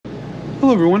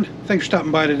Hello everyone, thanks for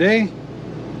stopping by today.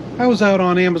 I was out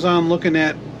on Amazon looking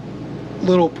at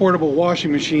little portable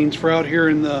washing machines for out here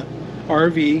in the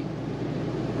RV,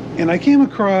 and I came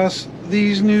across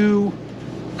these new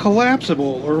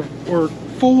collapsible or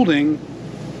folding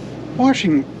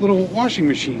little washing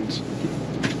machines.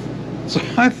 So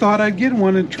I thought I'd get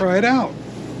one and try it out.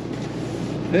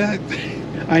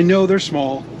 I know they're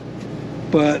small,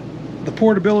 but the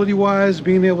portability wise,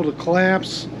 being able to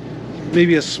collapse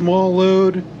maybe a small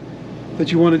load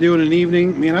that you want to do in an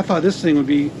evening, man, I thought this thing would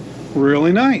be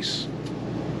really nice.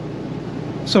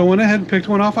 So I went ahead and picked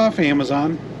one off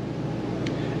Amazon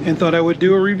and thought I would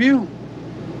do a review.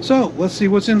 So let's see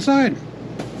what's inside.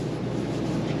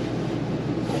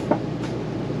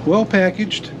 Well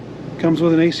packaged, comes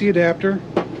with an AC adapter.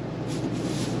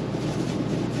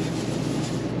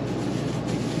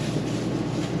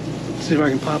 Let's see if I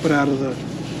can pop it out of the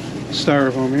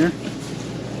styrofoam here.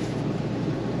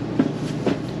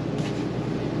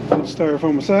 Put the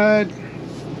styrofoam aside.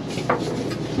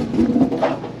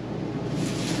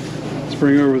 Let's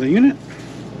bring over the unit.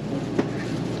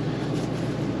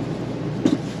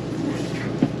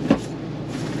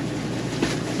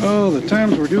 Oh, the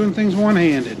times we're doing things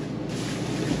one-handed.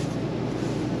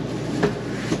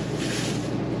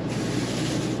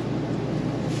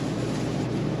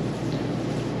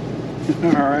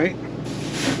 Alright,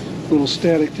 a little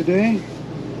static today.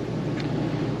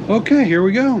 Okay, here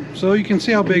we go. So you can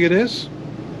see how big it is.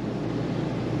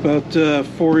 About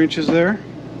 4 inches there.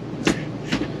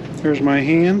 There's my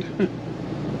hand.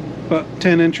 About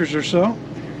 10 inches or so.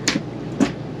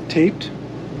 Taped.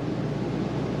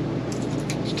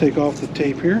 Let's take off the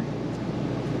tape here.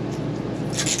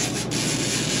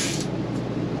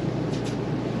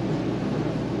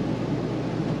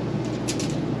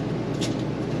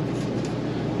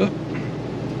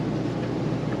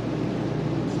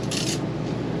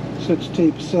 Set the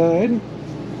tape aside.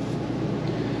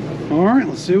 Alright,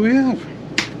 let's see what we have.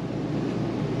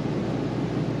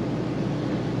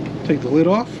 Take the lid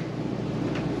off.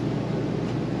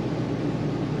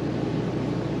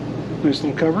 Nice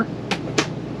little cover.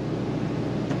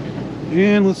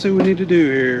 And let's see what we need to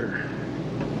do here.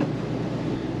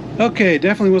 Okay,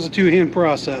 definitely was a two-hand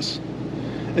process.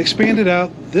 Expanded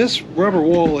out. This rubber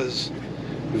wall is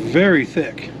very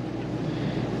thick.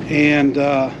 And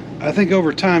I think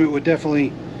over time it would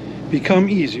definitely become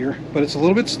easier, but it's a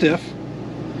little bit stiff.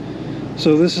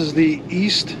 So this is the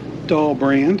East Doll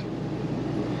brand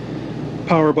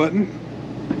power button,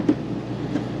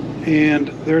 and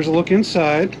there's a look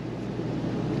inside.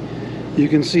 You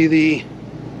can see the,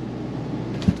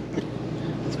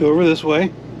 let's go over this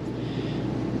way.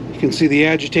 You can see the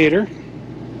agitator,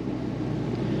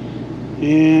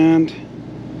 and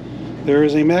there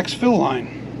is a max fill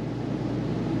line.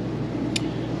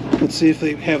 Let's see if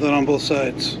they have that on both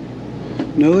sides.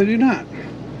 No, they do not.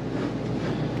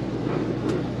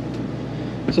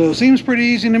 So it seems pretty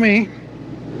easy to me.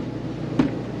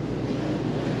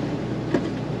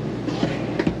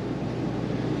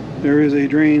 There is a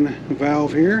drain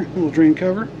valve here, a little drain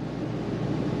cover.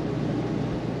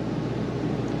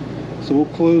 So we'll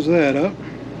close that up.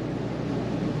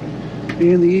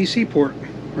 And the AC port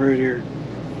right here.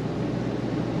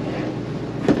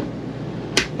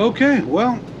 Okay,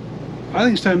 well, I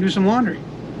think it's time to do some laundry.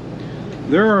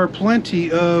 There are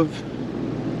plenty of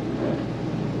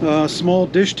small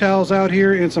dish towels out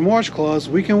here and some washcloths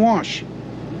we can wash.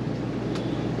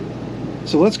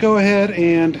 So let's go ahead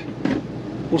and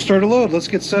we'll start a load. Let's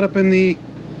get set up in the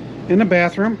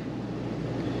bathroom.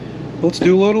 Let's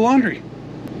do a load of laundry.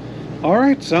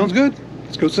 Alright, sounds good.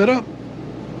 Let's go set up.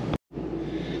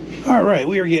 Alright,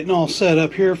 we are getting all set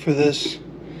up here for this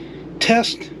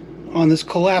test on this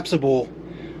collapsible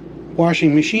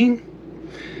washing machine.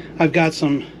 I've got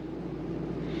some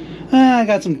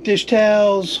dish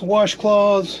towels,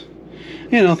 washcloths,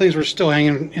 you know, things were still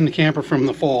hanging in the camper from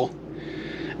the fall.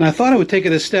 And I thought I would take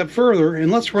it a step further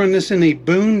and let's run this in a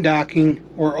boondocking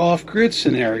or off-grid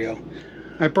scenario.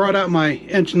 I brought out my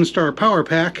Engine Star power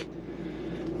pack.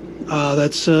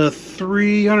 That's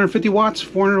 350 watts,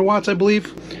 400 watts I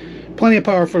believe. Plenty of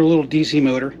power for a little DC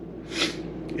motor.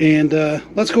 And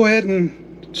let's go ahead and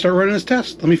start running this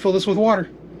test. Let me fill this with water.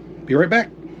 Be right back.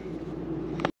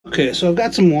 Okay, so I've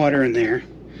got some water in there,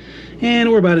 and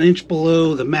we're about an inch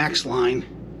below the max line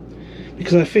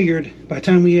because I figured by the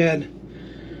time we add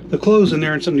the clothes in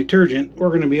there and some detergent, we're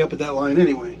going to be up at that line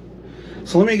anyway.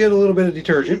 So let me get a little bit of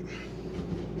detergent.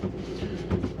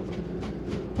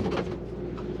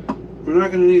 We're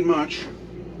not going to need much.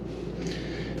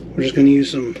 We're just going to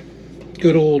use some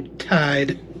good old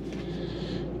Tide.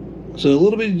 So a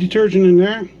little bit of detergent in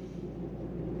there.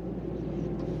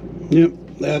 Yep,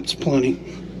 that's plenty.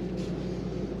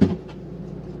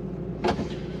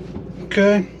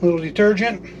 Okay, a little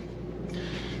detergent.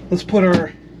 Let's put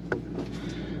our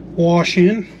wash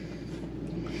in.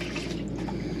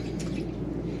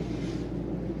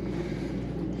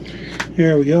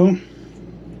 There we go.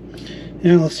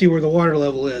 And let's see where the water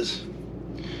level is.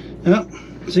 Yep,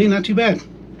 see, not too bad.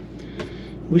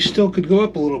 We still could go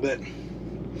up a little bit.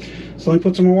 So let me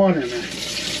put some more water in there.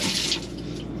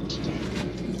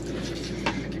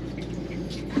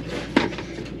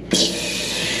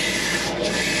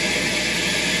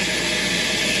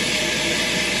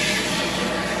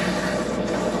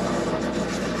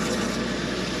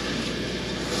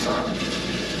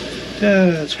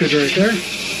 That's good right there.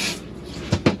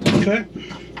 Okay.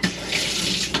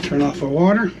 Turn off our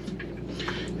water.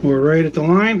 We're right at the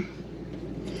line.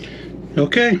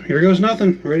 Okay, here goes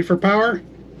nothing. Ready for power.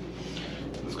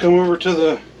 Let's come over to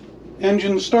the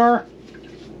engine star.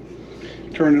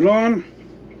 Turn it on.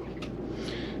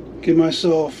 Give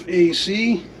myself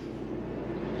AC.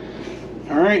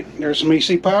 Alright, there's some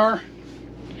AC power.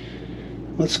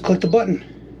 Let's click the button.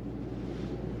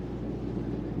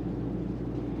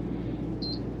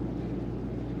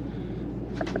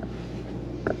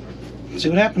 See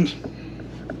what happens.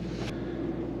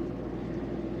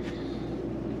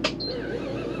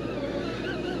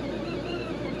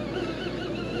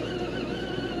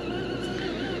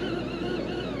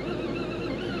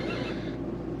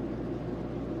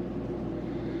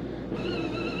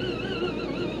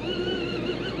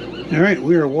 All right,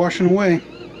 we are washing away.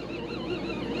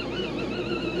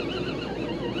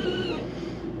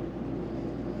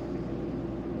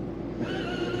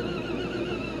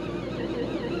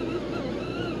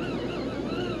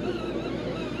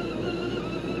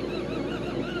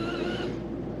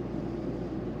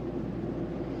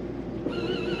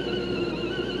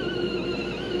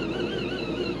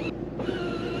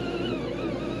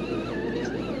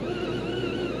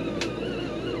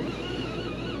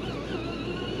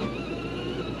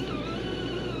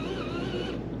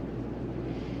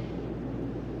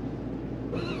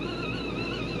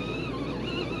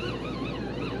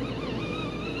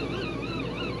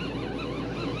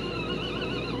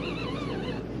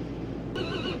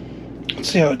 Let's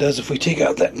see how it does if we take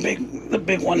out the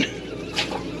big one.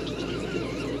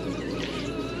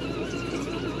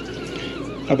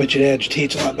 I bet you it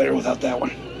agitates a lot better without that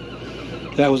one.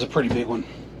 That was a pretty big one.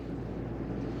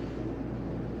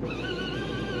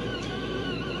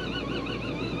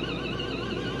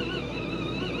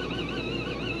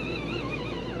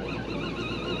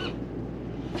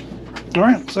 All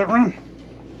right, let's let it run.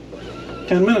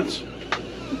 10 minutes.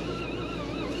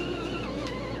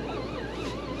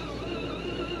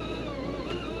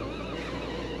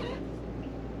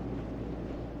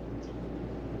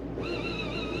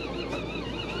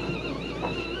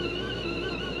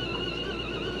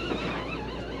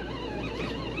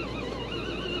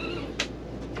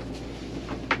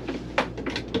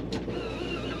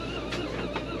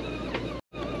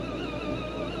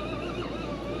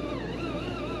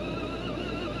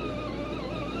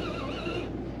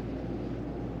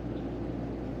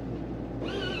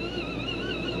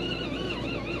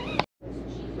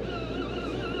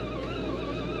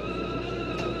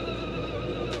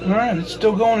 All right, it's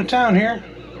still going to town here.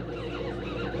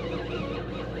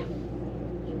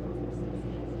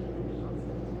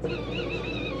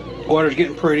 Water's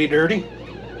getting pretty dirty,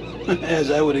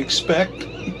 as I would expect.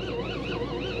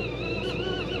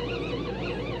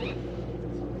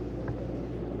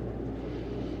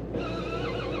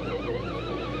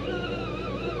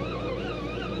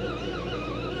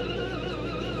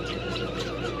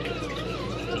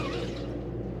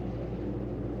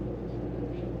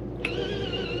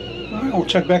 Alright, we'll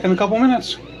check back in a couple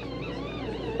minutes.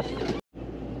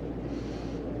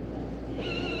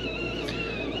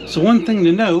 So one thing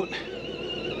to note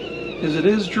is it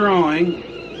is drawing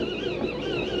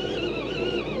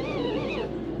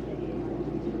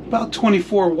about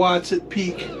 24 watts at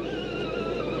peak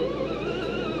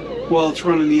while it's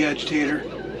running the agitator.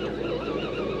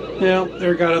 Yeah,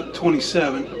 there got up to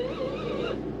 27.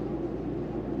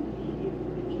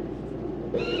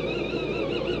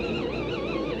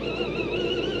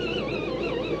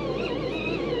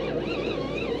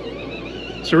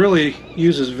 So it really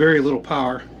uses very little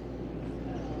power.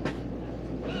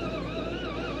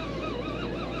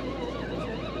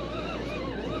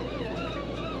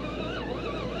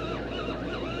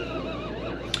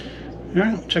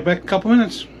 Alright, we'll check back in a couple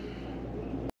minutes.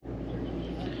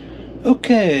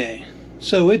 Okay,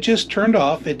 so it just turned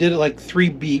off. It did it like 3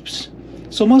 beeps.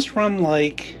 So it must run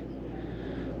like,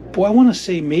 boy, I want to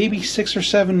say maybe 6 or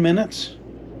 7 minutes.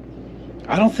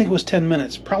 I don't think it was 10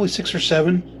 minutes, probably 6 or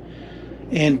 7,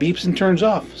 and beeps and turns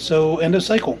off. So end of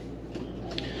cycle.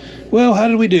 Well, how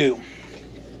did we do?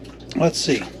 Let's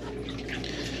see.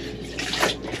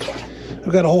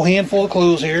 I've got a whole handful of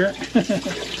clothes here.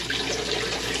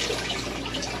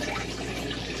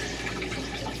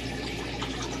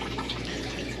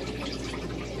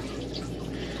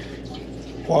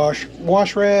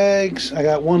 Wash rags. I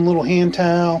got one little hand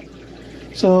towel.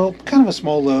 So kind of a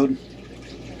small load.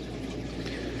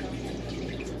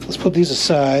 Let's put these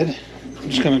aside. I'm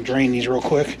just going to drain these real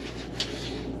quick.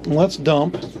 And let's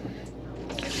dump.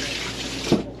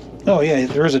 Oh yeah,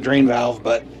 there is a drain valve,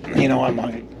 but you know, I'm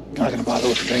not going to bother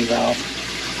with the drain valve.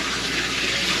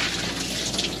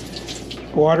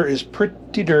 Water is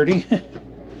pretty dirty.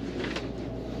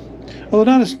 Although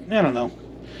not as, I don't know.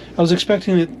 I was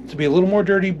expecting it to be a little more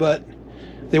dirty, but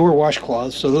they were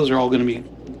washcloths, so those are all going to be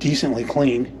decently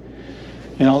clean.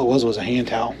 And all it was a hand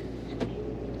towel.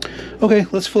 Okay,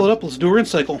 let's fill it up. Let's do a rinse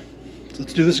cycle.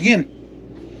 Let's do this again.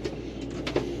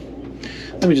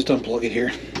 Let me just unplug it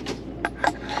here.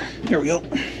 There we go.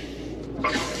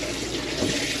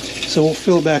 So we'll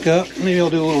fill it back up. Maybe I'll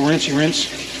do a little rinsey rinse.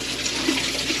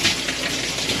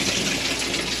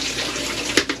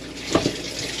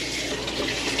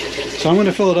 So I'm going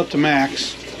to fill it up to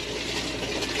max.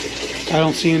 I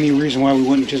don't see any reason why we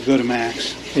wouldn't just go to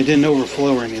max. It didn't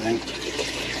overflow or anything.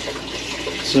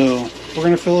 So we're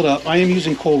going to fill it up. I am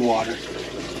using cold water.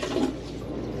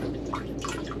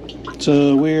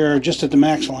 So we're just at the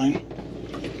max line.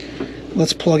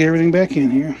 Let's plug everything back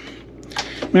in here.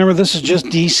 Remember, this is just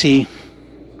DC.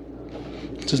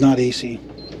 This is not AC.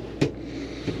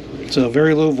 So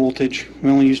very low voltage.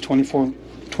 We only use 24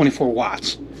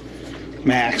 watts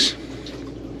max.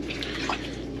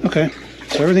 Okay,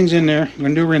 so everything's in there. We're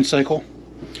going to do a rinse cycle.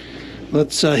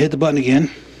 Let's hit the button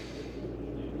again.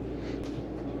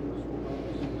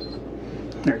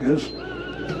 There it goes.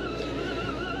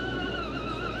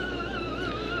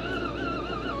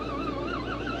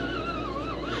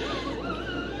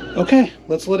 Okay,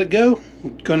 let's let it go.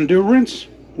 We're going to do a rinse.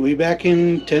 We'll be back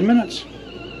in 10 minutes.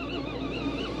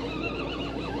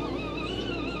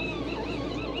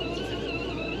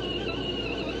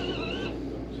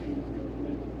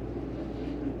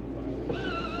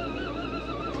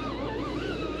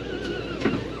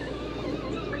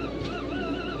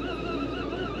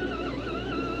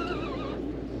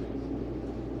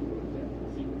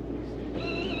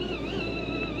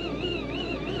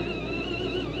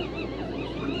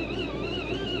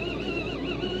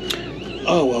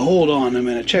 Oh, well, hold on a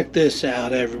minute. Check this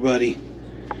out, everybody.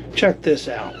 Check this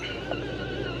out.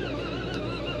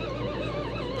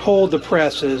 Hold the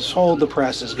presses. Hold the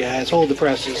presses, guys. Hold the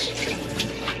presses.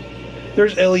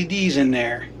 There's LEDs in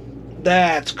there.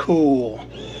 That's cool.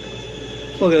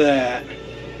 Look at that.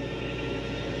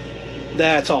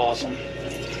 That's awesome.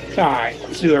 Alright,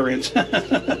 let's do a rinse.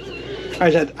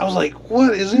 I was like,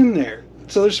 what is in there?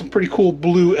 So there's some pretty cool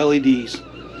blue LEDs.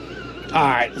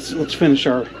 Alright, let's finish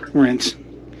our rinse.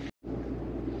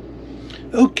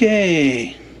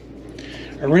 Okay,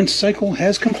 our rinse cycle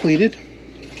has completed.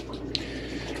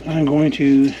 I'm going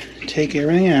to take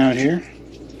everything out here,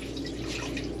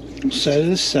 set it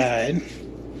aside,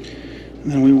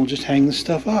 and then we will just hang this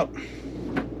stuff up.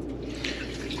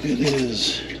 It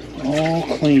is all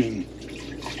clean.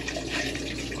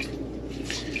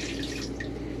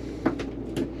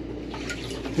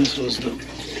 This was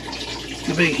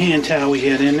the big hand towel we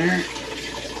had in there.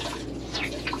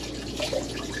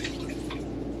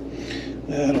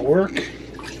 That'll work.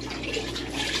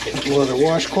 A couple other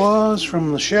washcloths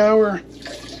from the shower.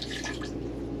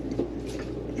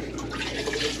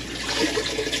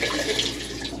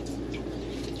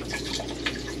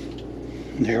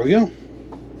 There we go.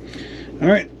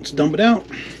 Alright, let's dump it out.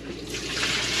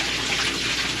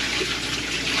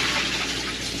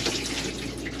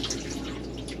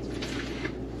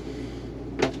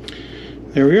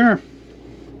 There we are.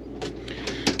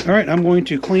 Alright, I'm going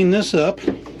to clean this up.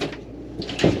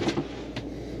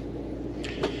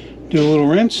 Do a little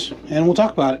rinse, and we'll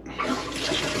talk about it.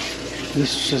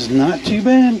 This is not too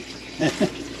bad.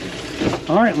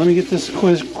 Alright, let me get this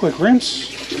quick rinse.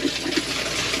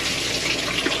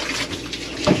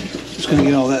 Just going to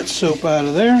get all that soap out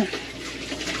of there.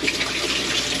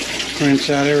 Rinse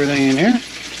out everything in here.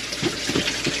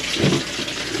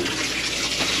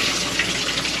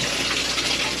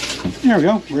 There we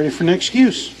go, ready for next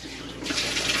use.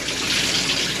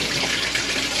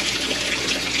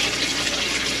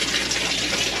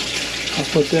 I'll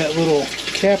put that little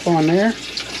cap on there.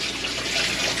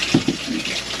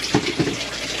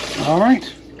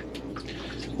 Alright,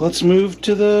 let's move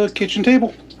to the kitchen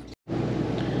table.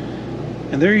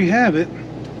 And there you have it,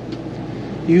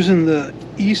 using the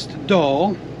East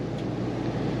Dahl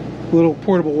little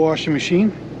portable washing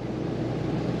machine.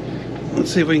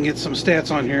 Let's see if we can get some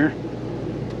stats on here.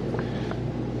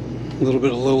 A little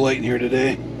bit of low light in here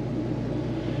today.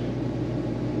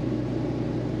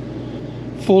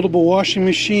 Foldable washing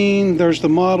machine. There's the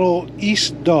model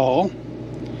East Dahl,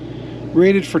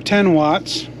 rated for 10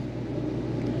 watts.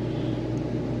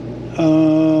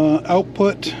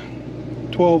 Output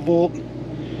 12 volt.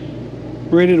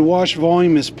 Rated wash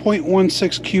volume is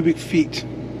 0.16 cubic feet.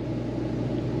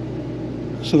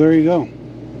 So there you go.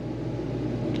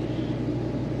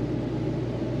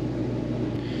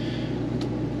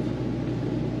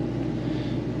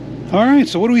 Alright,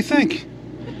 so what do we think?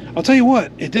 I'll tell you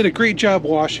what, it did a great job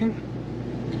washing.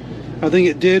 I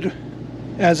think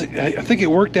it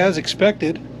worked as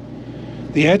expected.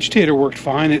 The agitator worked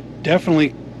fine. It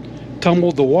definitely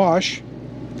tumbled the wash.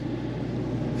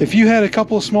 If you had a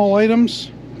couple of small items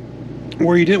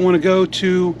where you didn't want to go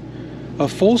to a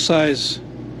full-size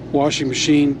washing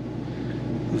machine,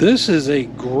 this is a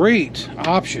great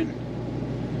option.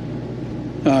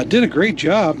 Did a great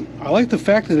job. I like the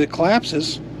fact that it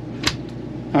collapses.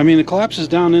 I mean, it collapses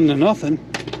down into nothing.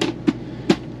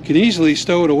 You can easily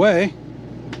stow it away.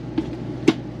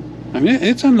 I mean,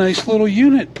 it's a nice little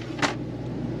unit.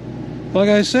 Like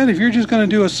I said, if you're just going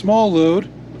to do a small load,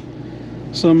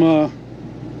 some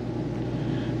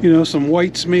some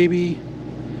whites maybe,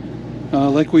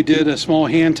 like we did, a small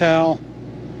hand towel,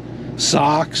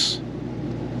 socks,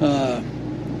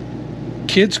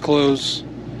 kids clothes,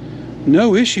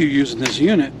 no issue using this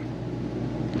unit.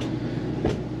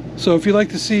 So if you'd like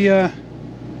to see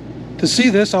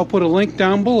this, I'll put a link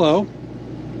down below.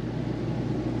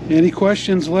 Any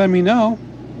questions, let me know.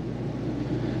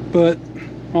 But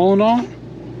all in all,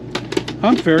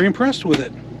 I'm very impressed with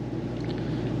it.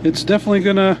 It's definitely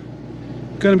gonna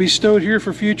be stowed here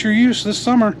for future use this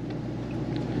summer.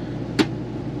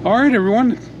 Alright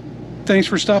everyone, thanks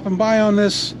for stopping by on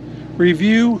this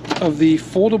review of the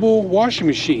foldable washing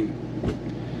machine,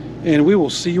 and we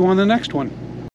will see you on the next one.